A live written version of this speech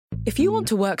If you want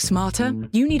to work smarter,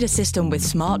 you need a system with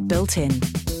smart built-in.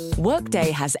 Workday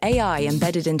has AI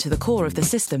embedded into the core of the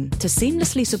system to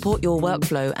seamlessly support your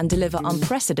workflow and deliver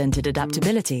unprecedented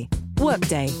adaptability.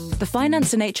 Workday, the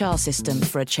finance and HR system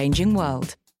for a changing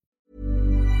world.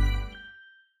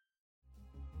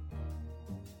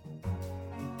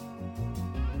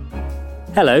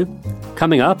 Hello.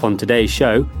 Coming up on today's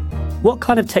show, what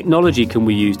kind of technology can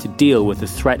we use to deal with the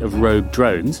threat of rogue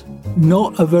drones?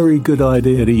 Not a very good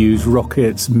idea to use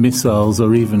rockets, missiles,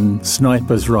 or even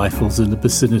snipers' rifles in the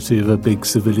vicinity of a big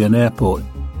civilian airport.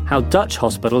 How Dutch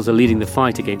hospitals are leading the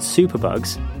fight against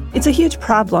superbugs. It's a huge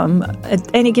problem.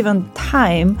 At any given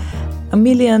time, 1.5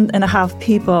 million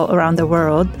people around the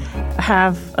world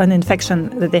have an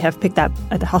infection that they have picked up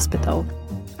at the hospital.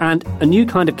 And a new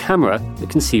kind of camera that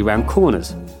can see around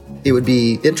corners. It would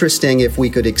be interesting if we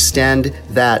could extend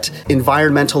that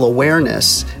environmental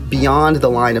awareness beyond the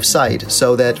line of sight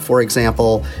so that, for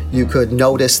example, you could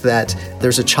notice that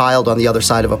there's a child on the other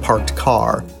side of a parked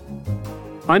car.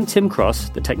 I'm Tim Cross,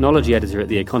 the technology editor at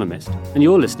The Economist, and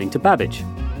you're listening to Babbage.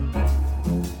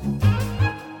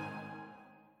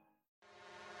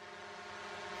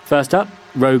 First up,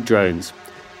 rogue drones.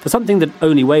 For something that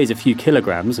only weighs a few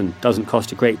kilograms and doesn't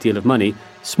cost a great deal of money,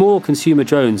 small consumer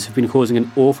drones have been causing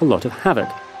an awful lot of havoc.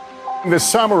 This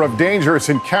summer of dangerous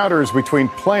encounters between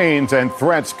planes and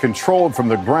threats controlled from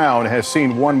the ground has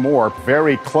seen one more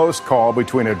very close call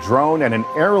between a drone and an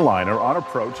airliner on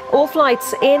approach. All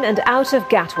flights in and out of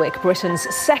Gatwick, Britain's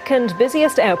second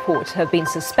busiest airport, have been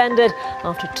suspended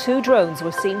after 2 drones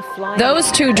were seen flying.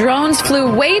 Those 2 drones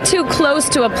flew way too close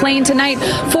to a plane tonight,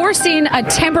 forcing a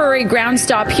temporary ground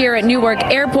stop here at Newark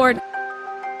Airport.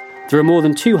 There are more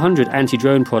than 200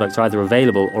 anti-drone products either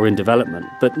available or in development,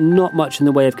 but not much in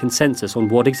the way of consensus on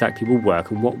what exactly will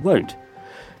work and what won't.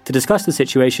 To discuss the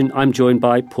situation, I'm joined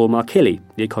by Paul Markilly,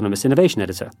 The Economist Innovation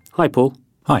Editor. Hi, Paul.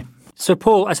 Hi. So,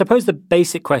 Paul, I suppose the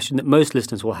basic question that most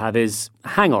listeners will have is,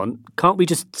 hang on, can't we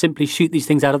just simply shoot these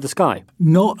things out of the sky?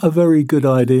 Not a very good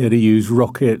idea to use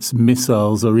rockets,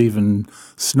 missiles, or even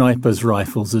snipers'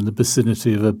 rifles in the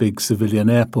vicinity of a big civilian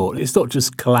airport. It's not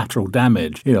just collateral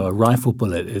damage. You know, a rifle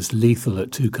bullet is lethal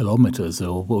at 2 kilometres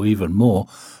or even more.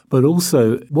 But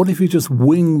also, what if you just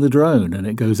wing the drone and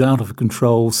it goes out of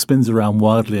control, spins around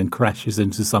wildly and crashes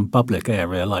into some public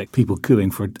area like people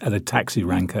queuing at a taxi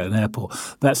rank at an airport?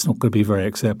 That's not going to be very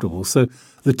acceptable. So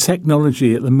the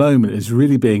technology at the moment is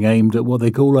really being aimed at what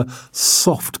they call a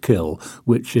soft kill,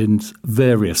 which is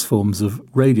various forms of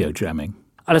radio jamming.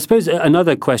 And I suppose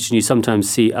another question you sometimes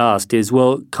see asked is,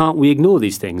 well, can't we ignore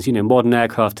these things? You know, modern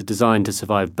aircraft are designed to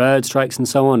survive bird strikes and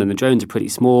so on, and the drones are pretty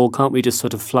small. Can't we just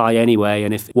sort of fly anyway?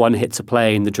 And if one hits a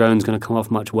plane, the drone's going to come off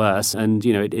much worse, and,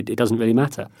 you know, it doesn't really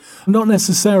matter. Not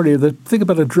necessarily. The thing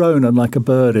about a drone, unlike a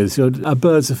bird, is a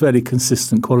bird's a fairly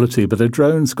consistent quality, but a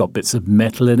drone's got bits of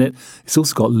metal in it. It's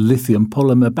also got lithium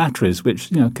polymer batteries,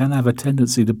 which, you know, can have a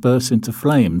tendency to burst into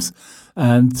flames.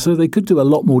 And so they could do a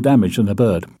lot more damage than a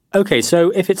bird. OK,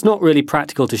 so if it's not really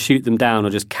practical to shoot them down or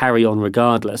just carry on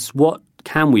regardless, what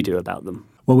can we do about them?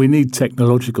 Well, we need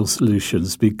technological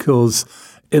solutions because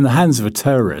in the hands of a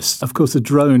terrorist, of course, a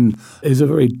drone is a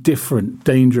very different,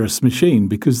 dangerous machine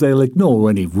because they'll ignore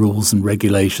any rules and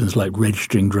regulations like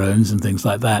registering drones and things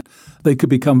like that. They could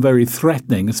become very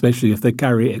threatening, especially if they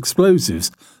carry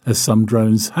explosives, as some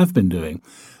drones have been doing.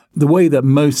 The way that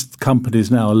most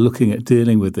companies now are looking at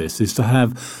dealing with this is to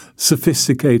have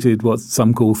sophisticated, what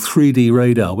some call 3D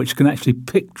radar, which can actually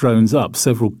pick drones up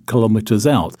several kilometres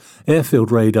out. Airfield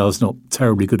radar is not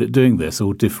terribly good at doing this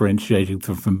or differentiating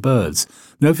them from birds.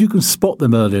 Now, if you can spot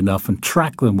them early enough and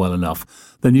track them well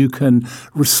enough, then you can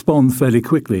respond fairly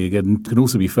quickly. Again, you can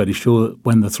also be fairly sure that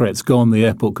when the threat's gone, the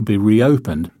airport can be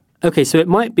reopened. OK, so it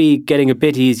might be getting a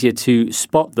bit easier to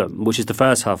spot them, which is the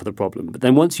first half of the problem. But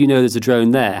then once you know there's a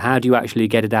drone there, how do you actually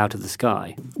get it out of the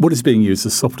sky? What is being used are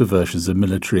softer versions of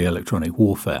military electronic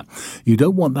warfare. You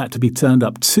don't want that to be turned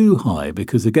up too high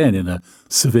because, again, in a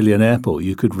civilian airport,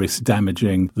 you could risk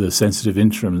damaging the sensitive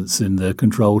instruments in the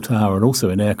control tower and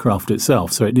also in aircraft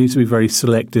itself. So it needs to be very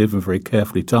selective and very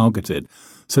carefully targeted.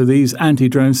 So these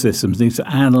anti-drone systems need to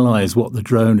analyse what the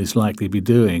drone is likely to be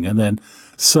doing and then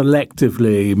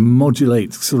selectively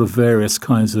modulate sort of various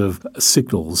kinds of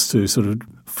signals to sort of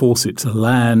force it to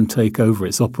land, take over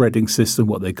its operating system,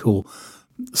 what they call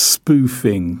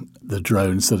spoofing the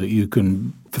drone so that you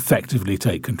can effectively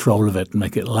take control of it and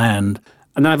make it land.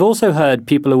 And I've also heard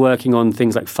people are working on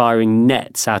things like firing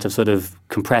nets out of sort of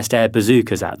compressed air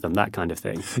bazookas at them, that kind of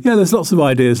thing. Yeah, there's lots of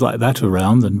ideas like that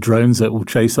around, and drones that will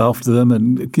chase after them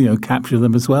and, capture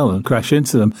them as well and crash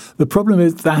into them. The problem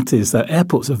is that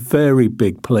airports are very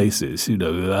big places, and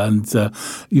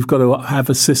you've got to have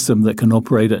a system that can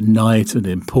operate at night and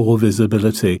in poor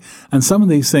visibility. And some of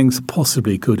these things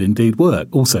possibly could indeed work.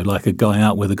 Also, like a guy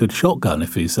out with a good shotgun,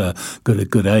 if he's got a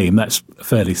good aim, that's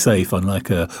fairly safe, unlike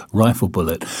a rifle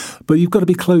bullet. But you've got to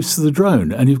be close to the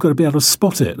drone, and you've got to be able to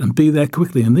spot it and be there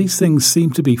quickly. And these things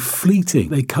seem to be fleeting.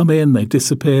 They come in, they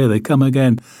disappear, they come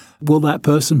again. Will that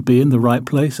person be in the right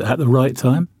place at the right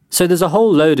time? So there's a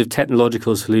whole load of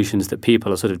technological solutions that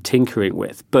people are sort of tinkering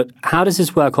with. But how does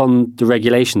this work on the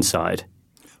regulation side?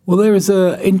 Well, there is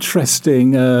an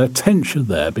interesting tension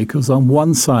there, because on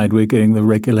one side we're getting the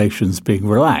regulations being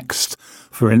relaxed.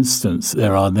 For instance,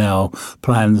 there are now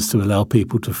plans to allow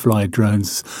people to fly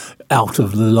drones out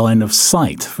of the line of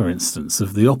sight, for instance,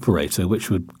 of the operator, which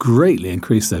would greatly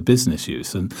increase their business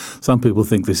use. And some people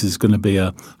think this is going to be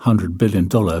a $100 billion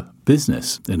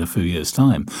business in a few years'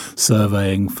 time,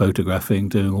 surveying, photographing,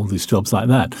 doing all these jobs like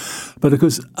that. But of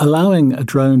course, allowing a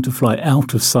drone to fly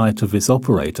out of sight of its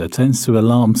operator tends to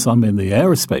alarm some in the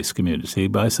aerospace community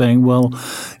by saying, well,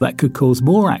 that could cause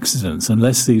more accidents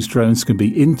unless these drones can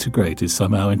be integrated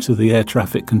somehow into the air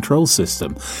traffic control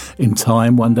system. In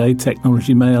time, one day,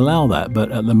 technology may allow that,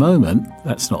 but at the moment,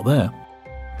 that's not there.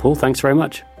 Paul, thanks very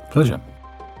much. Pleasure.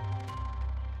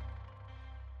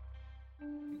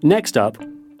 Next up,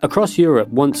 across Europe,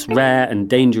 once rare and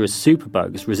dangerous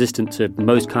superbugs resistant to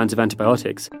most kinds of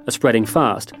antibiotics are spreading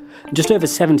fast. Just over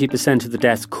 70% of the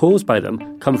deaths caused by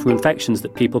them come from infections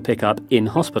that people pick up in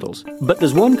hospitals. But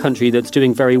there's one country that's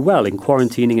doing very well in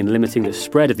quarantining and limiting the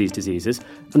spread of these diseases,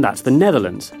 and that's the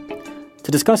Netherlands. To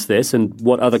discuss this and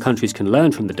what other countries can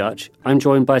learn from the Dutch, I'm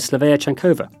joined by Slavea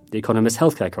Chankova, The Economist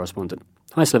healthcare correspondent.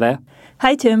 Hi, Slavea.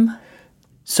 Hi, Tim.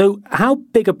 So how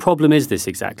big a problem is this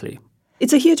exactly?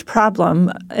 It's a huge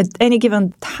problem. At any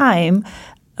given time,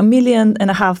 1.5 million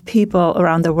people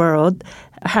around the world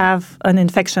have an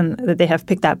infection that they have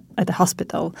picked up at the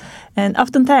hospital. And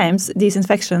oftentimes, these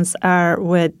infections are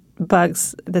with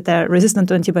bugs that are resistant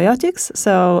to antibiotics,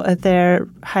 so they're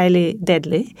highly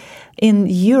deadly. In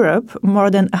Europe, more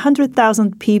than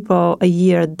 100,000 people a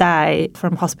year die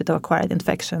from hospital-acquired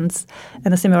infections,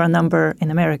 and a similar number in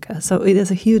America. So it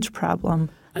is a huge problem.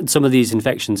 And some of these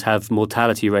infections have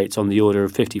mortality rates on the order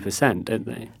of 50%, don't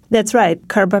they? That's right.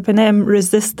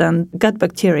 Carbapenem-resistant gut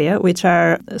bacteria, which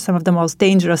are some of the most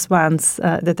dangerous ones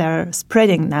that are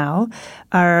spreading now,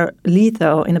 are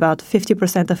lethal in about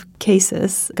 50% of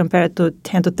cases compared to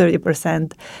 10 to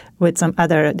 30% with some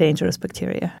other dangerous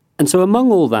bacteria. And so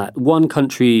among all that, one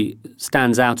country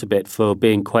stands out a bit for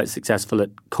being quite successful at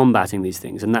combating these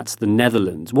things, and that's the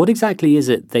Netherlands. What exactly is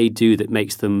it they do that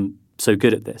makes them so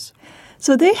good at this?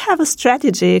 So they have a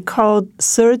strategy called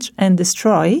Search and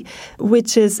Destroy,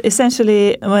 which is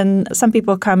essentially when some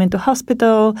people come into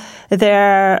hospital,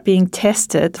 they're being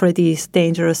tested for these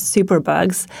dangerous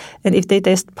superbugs. And if they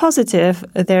test positive,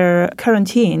 they're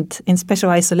quarantined in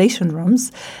special isolation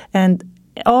rooms. And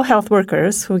all health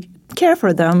workers who care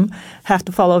for them have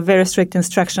to follow very strict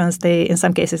instructions. In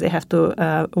some cases, they have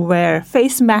to wear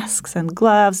face masks and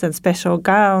gloves and special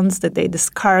gowns that they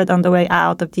discard on the way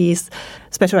out of these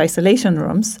special isolation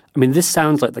rooms. I mean, this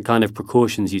sounds like the kind of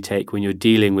precautions you take when you're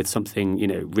dealing with something,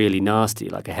 really nasty,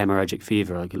 like a hemorrhagic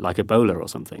fever, like Ebola or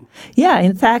something. Yeah,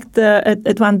 in fact,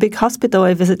 at one big hospital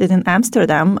I visited in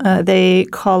Amsterdam, they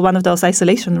call one of those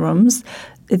isolation rooms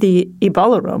the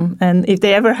Ebola room. And if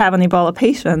they ever have an Ebola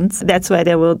patient, that's where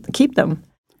they will keep them.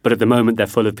 But at the moment, they're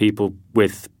full of people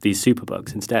with these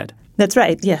superbugs instead. That's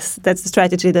right, yes. That's the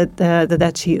strategy that the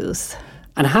Dutch use.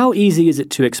 And how easy is it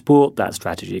to export that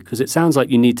strategy? Because it sounds like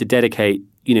you need to dedicate,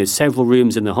 several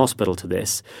rooms in the hospital to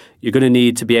this. You're going to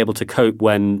need to be able to cope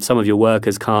when some of your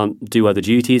workers can't do other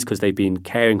duties because they've been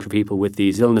caring for people with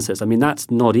these illnesses. I mean,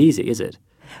 that's not easy, is it?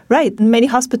 Right. Many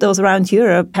hospitals around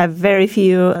Europe have very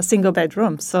few single-bed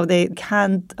rooms, so they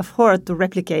can't afford to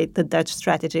replicate the Dutch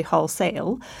strategy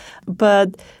wholesale. But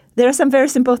there are some very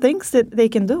simple things that they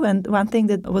can do, and one thing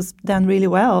that was done really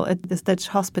well at this Dutch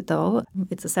hospital,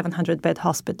 it's a 700-bed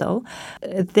hospital,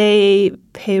 they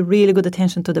pay really good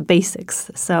attention to the basics,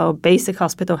 so basic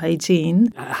hospital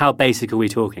hygiene. How basic are we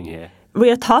talking here? We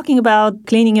are talking about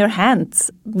cleaning your hands.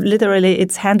 Literally,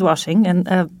 it's hand washing. And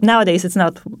nowadays, it's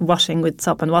not washing with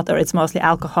soap and water. It's mostly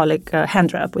alcoholic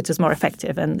hand rub, which is more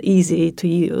effective and easy to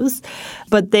use.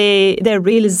 But they're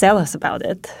really zealous about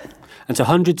it. And so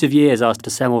hundreds of years after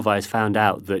Semmelweis found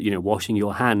out that, washing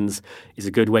your hands is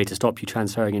a good way to stop you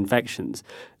transferring infections,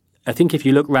 I think if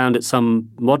you look around at some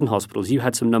modern hospitals, you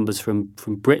had some numbers from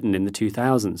Britain in the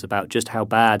 2000s about just how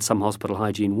bad some hospital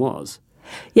hygiene was.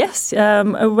 Yes,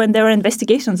 when there were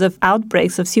investigations of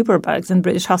outbreaks of superbugs in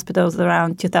British hospitals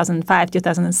around 2005,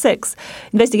 2006,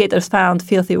 investigators found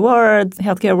filthy wards,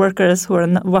 healthcare workers who were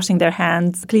washing their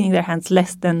hands, cleaning their hands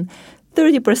less than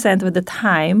 30% of the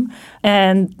time.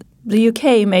 And the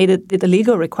UK made it a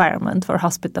legal requirement for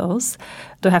hospitals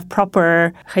to have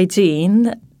proper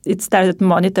hygiene. It started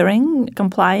monitoring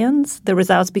compliance. The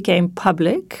results became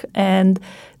public, and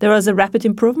there was a rapid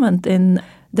improvement in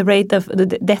the rate of the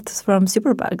deaths from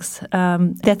superbugs.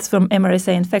 Deaths from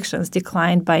MRSA infections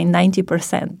declined by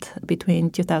 90% between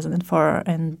 2004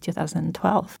 and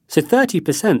 2012. So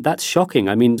 30%, that's shocking.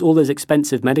 I mean, all those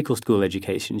expensive medical school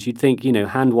educations, you'd think,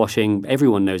 hand washing,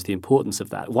 everyone knows the importance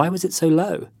of that. Why was it so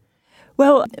low?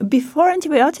 Well, before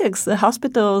antibiotics, the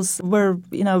hospitals were,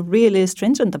 really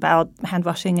stringent about hand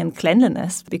washing and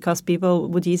cleanliness because people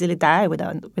would easily die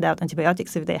without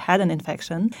antibiotics if they had an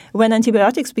infection. When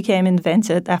antibiotics became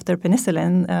invented after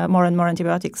penicillin, more and more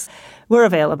antibiotics were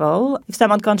available. If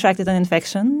someone contracted an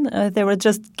infection, they were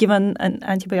just given an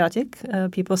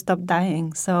antibiotic. People stopped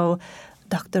dying. So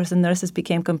doctors and nurses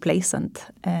became complacent.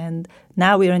 And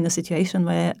now we're in a situation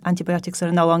where antibiotics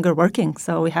are no longer working.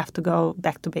 So we have to go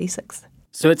back to basics.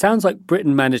 So it sounds like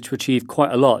Britain managed to achieve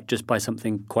quite a lot just by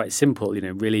something quite simple,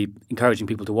 really encouraging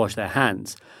people to wash their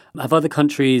hands. Have other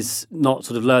countries not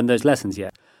sort of learned those lessons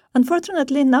yet?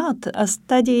 Unfortunately not. A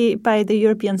study by the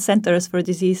European Centers for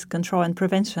Disease Control and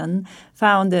Prevention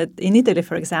found that in Italy,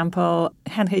 for example,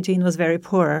 hand hygiene was very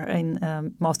poor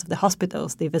in most of the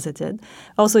hospitals they visited.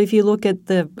 Also, if you look at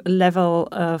the level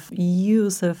of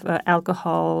use of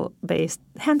alcohol-based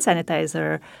hand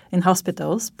sanitizer in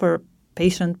hospitals per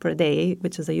patient per day,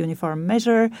 which is a uniform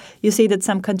measure, you see that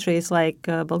some countries like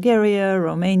Bulgaria,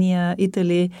 Romania,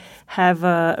 Italy have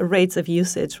rates of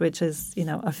usage which is,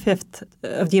 a fifth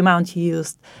of the amount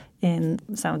used in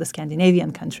some of the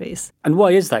Scandinavian countries. And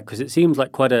why is that? Because it seems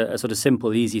like quite a sort of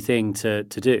simple, easy thing to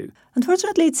do.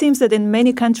 Unfortunately, it seems that in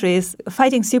many countries,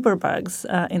 fighting superbugs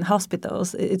in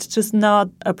hospitals, it's just not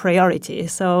a priority.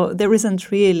 So there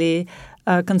isn't really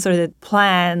a concerted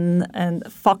plan and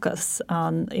focus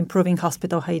on improving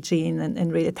hospital hygiene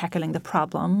and really tackling the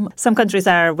problem. Some countries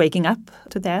are waking up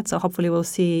to that, so hopefully we'll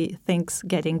see things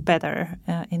getting better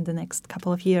in the next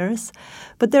couple of years.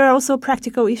 But there are also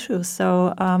practical issues.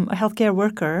 So a healthcare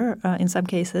worker, in some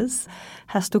cases,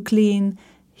 has to clean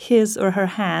his or her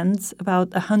hands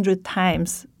about 100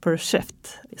 times per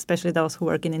shift, especially those who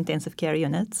work in intensive care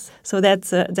units. So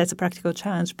that's a practical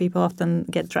challenge. People often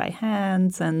get dry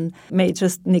hands and may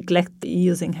just neglect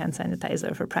using hand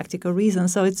sanitizer for practical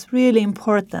reasons. So it's really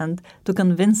important to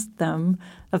convince them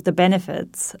of the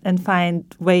benefits and find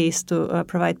ways to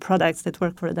provide products that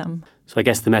work for them. So I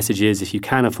guess the message is if you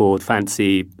can afford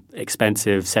fancy,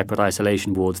 expensive, separate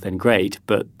isolation wards, then great.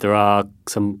 But there are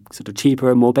some sort of cheaper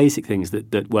and more basic things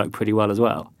that work pretty well as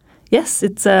well. Yes,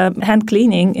 hand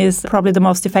cleaning is probably the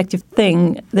most effective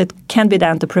thing that can be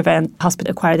done to prevent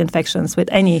hospital-acquired infections with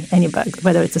any bug,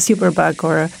 whether it's a superbug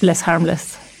or less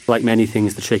harmless. Like many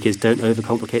things, the trick is don't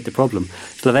overcomplicate the problem.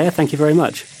 Slavea, thank you very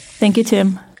much. Thank you,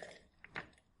 Tim.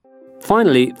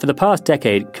 Finally, for the past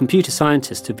decade, computer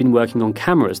scientists have been working on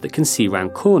cameras that can see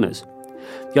round corners.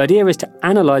 The idea is to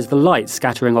analyse the light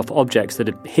scattering off objects that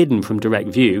are hidden from direct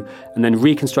view and then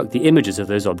reconstruct the images of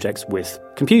those objects with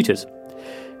computers.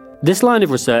 This line of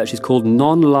research is called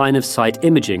non-line-of-sight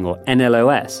imaging, or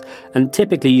NLOS, and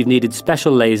typically you've needed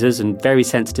special lasers and very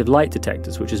sensitive light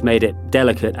detectors, which has made it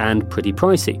delicate and pretty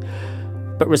pricey.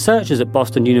 But researchers at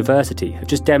Boston University have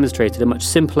just demonstrated a much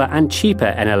simpler and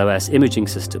cheaper NLOS imaging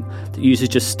system that uses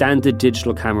just standard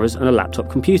digital cameras and a laptop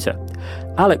computer.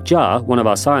 Alec Jha, one of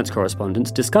our science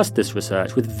correspondents, discussed this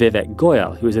research with Vivek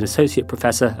Goyal, who is an associate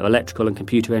professor of electrical and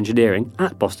computer engineering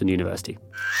at Boston University.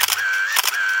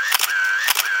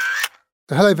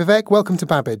 Hello, Vivek. Welcome to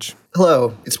Babbage.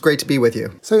 Hello. It's great to be with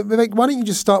you. So, Vivek, why don't you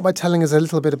just start by telling us a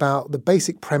little bit about the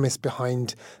basic premise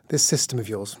behind this system of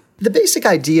yours? The basic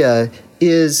idea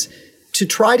is to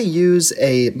try to use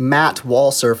a matte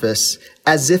wall surface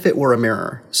as if it were a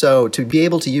mirror. So to be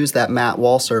able to use that matte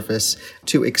wall surface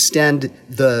to extend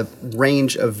the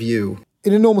range of view.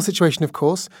 In a normal situation, of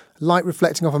course, light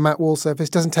reflecting off a matte wall surface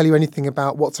doesn't tell you anything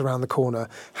about what's around the corner.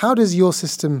 How does your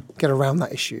system get around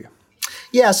that issue?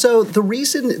 Yeah, so the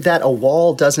reason that a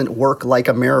wall doesn't work like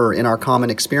a mirror in our common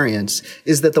experience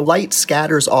is that the light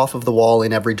scatters off of the wall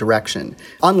in every direction,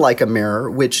 unlike a mirror,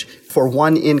 which for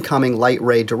one incoming light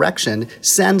ray direction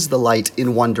sends the light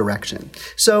in one direction.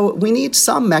 So we need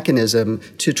some mechanism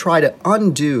to try to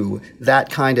undo that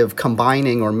kind of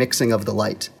combining or mixing of the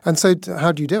light. And so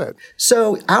how do you do it?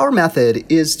 So our method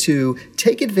is to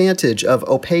take advantage of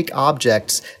opaque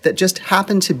objects that just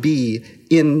happen to be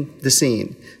in the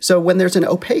scene. So when there's an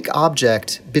opaque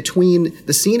object between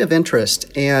the scene of interest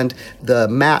and the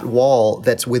matte wall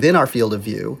that's within our field of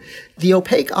view, the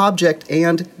opaque object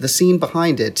and the scene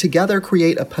behind it together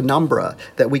create a penumbra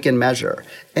that we can measure.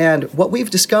 And what we've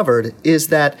discovered is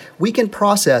that we can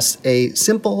process a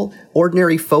simple,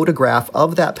 ordinary photograph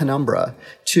of that penumbra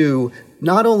to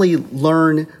not only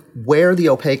learn where the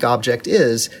opaque object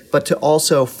is, but to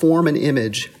also form an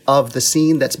image of the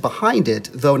scene that's behind it,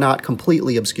 though not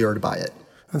completely obscured by it.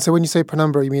 And so when you say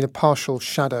penumbra, you mean a partial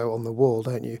shadow on the wall,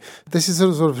 don't you? This is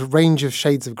a sort of range of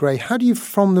shades of grey. How do you,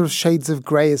 from those shades of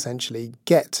grey, essentially,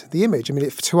 get the image? I mean,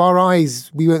 to our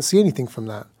eyes, we won't see anything from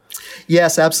that.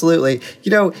 Yes, absolutely.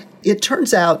 It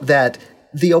turns out that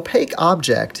the opaque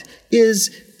object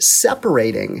is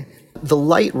separating the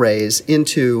light rays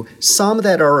into some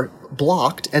that are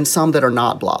blocked and some that are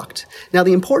not blocked. Now,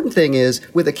 the important thing is,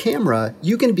 with a camera,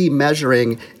 you can be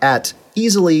measuring at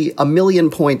easily 1 million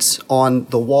points on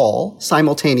the wall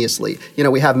simultaneously.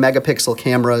 We have megapixel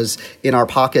cameras in our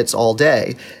pockets all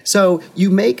day. So you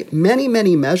make many,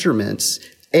 many measurements,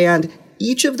 and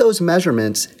each of those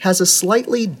measurements has a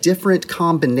slightly different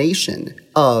combination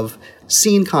of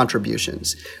scene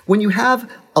contributions. When you have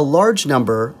a large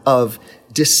number of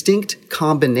distinct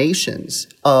combinations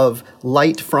of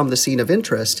light from the scene of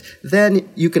interest, then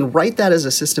you can write that as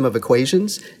a system of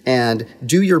equations and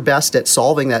do your best at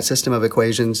solving that system of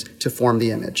equations to form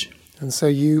the image. And so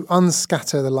you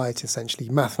unscatter the light, essentially,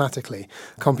 mathematically,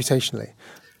 computationally.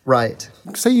 Right.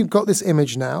 Say you've got this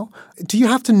image now. Do you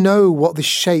have to know what the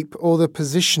shape or the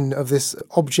position of this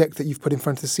object that you've put in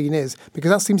front of the scene is?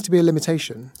 Because that seems to be a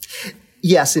limitation.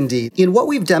 Yes, indeed. In what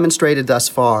we've demonstrated thus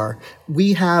far,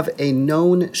 we have a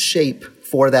known shape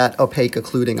for that opaque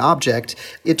occluding object.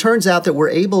 It turns out that we're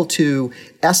able to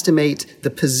estimate the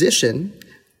position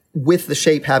with the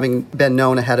shape having been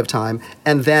known ahead of time,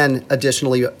 and then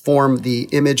additionally form the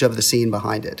image of the scene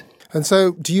behind it. And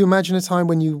so do you imagine a time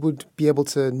when you would be able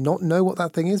to not know what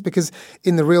that thing is? Because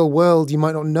in the real world, you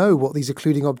might not know what these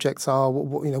occluding objects are,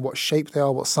 what shape they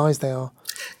are, what size they are.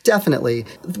 Definitely.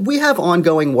 We have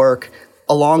ongoing work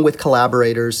along with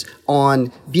collaborators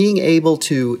on being able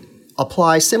to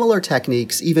apply similar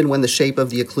techniques even when the shape of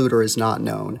the occluder is not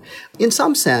known. In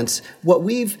some sense, what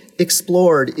we've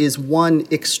explored is one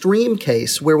extreme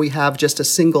case where we have just a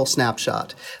single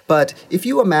snapshot. But if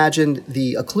you imagine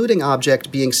the occluding object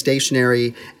being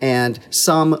stationary and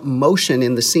some motion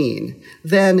in the scene,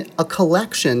 then a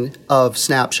collection of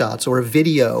snapshots or a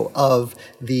video of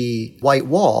the white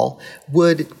wall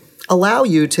would allow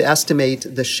you to estimate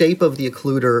the shape of the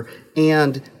occluder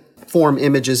and form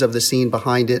images of the scene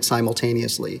behind it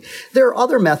simultaneously. There are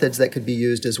other methods that could be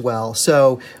used as well.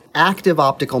 So active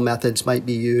optical methods might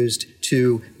be used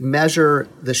to measure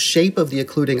the shape of the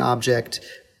occluding object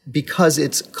because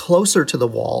it's closer to the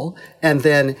wall, and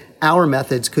then our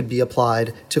methods could be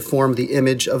applied to form the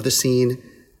image of the scene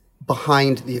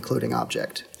behind the occluding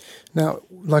object. Now,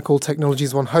 like all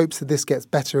technologies, one hopes that this gets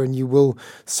better and you will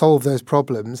solve those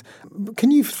problems.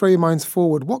 Can you throw your minds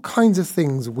forward? What kinds of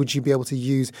things would you be able to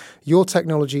use your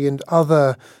technology and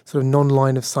other sort of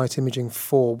non-line of sight imaging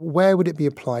for? Where would it be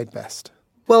applied best?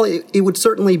 Well, it would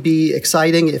certainly be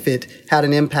exciting if it had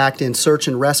an impact in search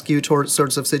and rescue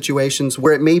sorts of situations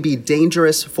where it may be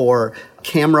dangerous for a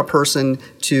camera person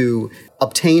to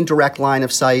obtain direct line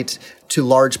of sight to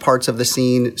large parts of the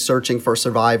scene, searching for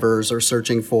survivors or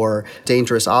searching for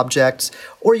dangerous objects.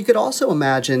 Or you could also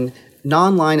imagine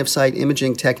non-line of sight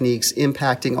imaging techniques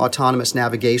impacting autonomous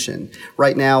navigation.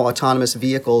 Right now, autonomous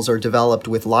vehicles are developed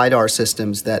with LiDAR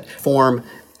systems that form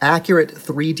accurate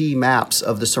 3D maps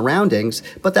of the surroundings,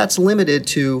 but that's limited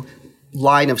to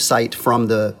line of sight from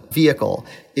the vehicle.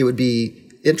 It would be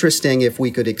interesting if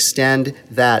we could extend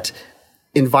that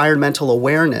environmental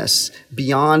awareness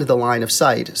beyond the line of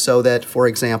sight so that, for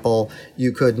example,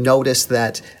 you could notice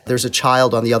that there's a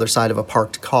child on the other side of a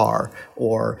parked car,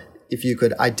 or if you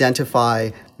could identify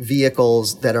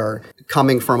vehicles that are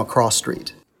coming from a cross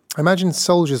street. I imagine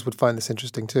soldiers would find this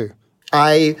interesting too.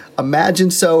 I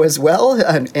imagine so as well,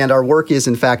 and our work is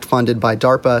in fact funded by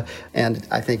DARPA, and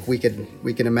I think we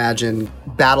can imagine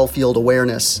battlefield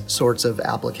awareness sorts of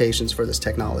applications for this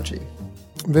technology.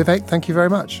 Vivek, thank you very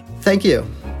much. Thank you.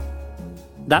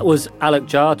 That was Alok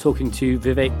Jha talking to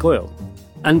Vivek Goyal.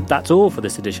 And that's all for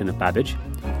this edition of Babbage.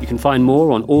 You can find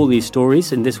more on all these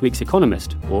stories in this week's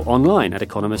Economist or online at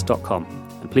economist.com.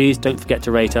 And please don't forget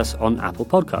to rate us on Apple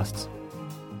Podcasts.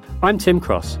 I'm Tim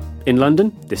Cross. In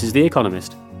London, this is The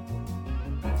Economist.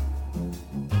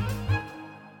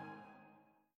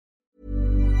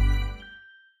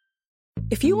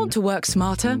 If you want to work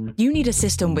smarter, you need a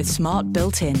system with smart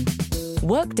built-in.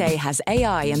 Workday has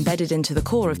AI embedded into the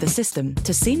core of the system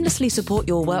to seamlessly support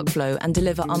your workflow and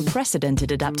deliver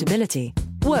unprecedented adaptability.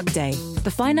 Workday, the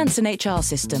finance and HR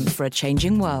system for a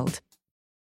changing world.